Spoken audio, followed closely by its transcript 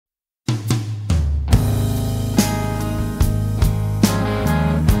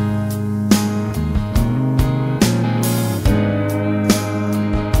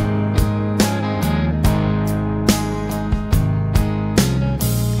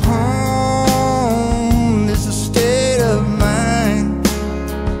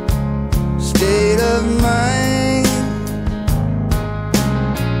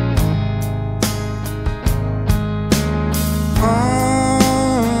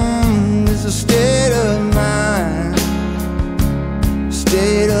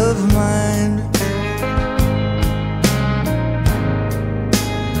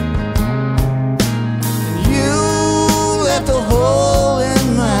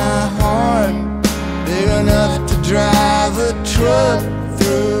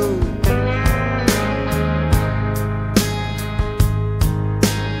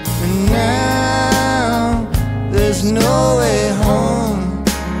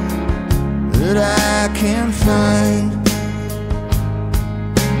can find.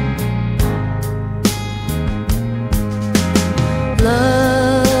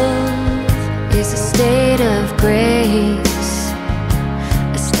 Love is a state of grace,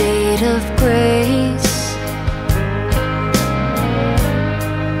 a state of grace.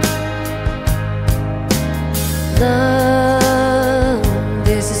 Love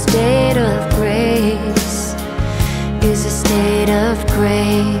is a state of grace, is a state of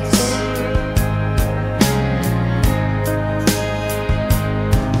grace.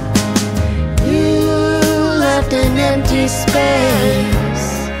 You left an empty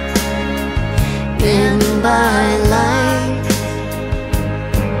space in my life,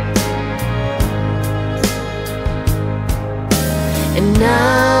 and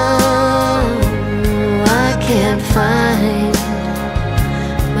now I can't find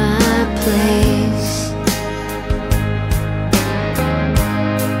my place.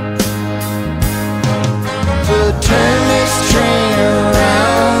 So turn this train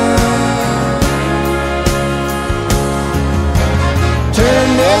around, turn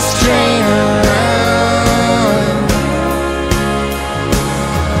this train around,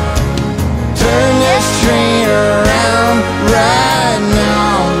 turn this train around right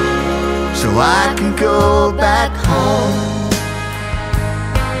now, so I can go back home.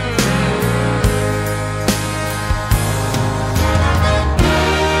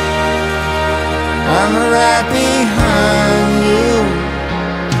 I'm right behind you,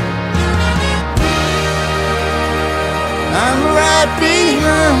 I'm right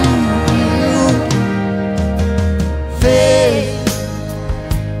behind you. Faith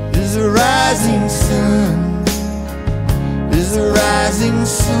is a rising sun, is a rising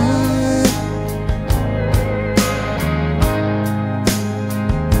sun.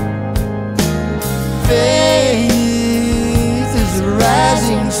 Faith is a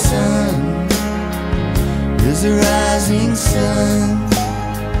rising sun, is a rising sun.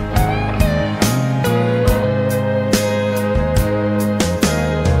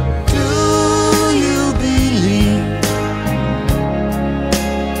 Do you believe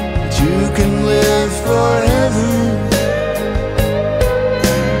that you can live forever?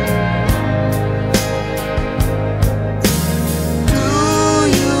 Do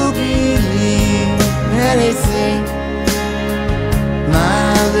you believe anything,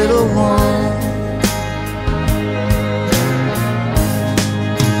 my little one?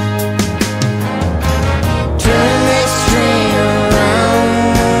 Turn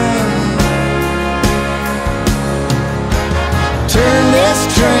this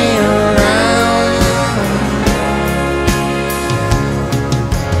train around,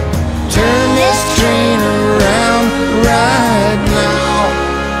 turn this train around right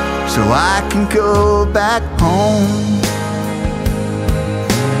now, so I can go back home.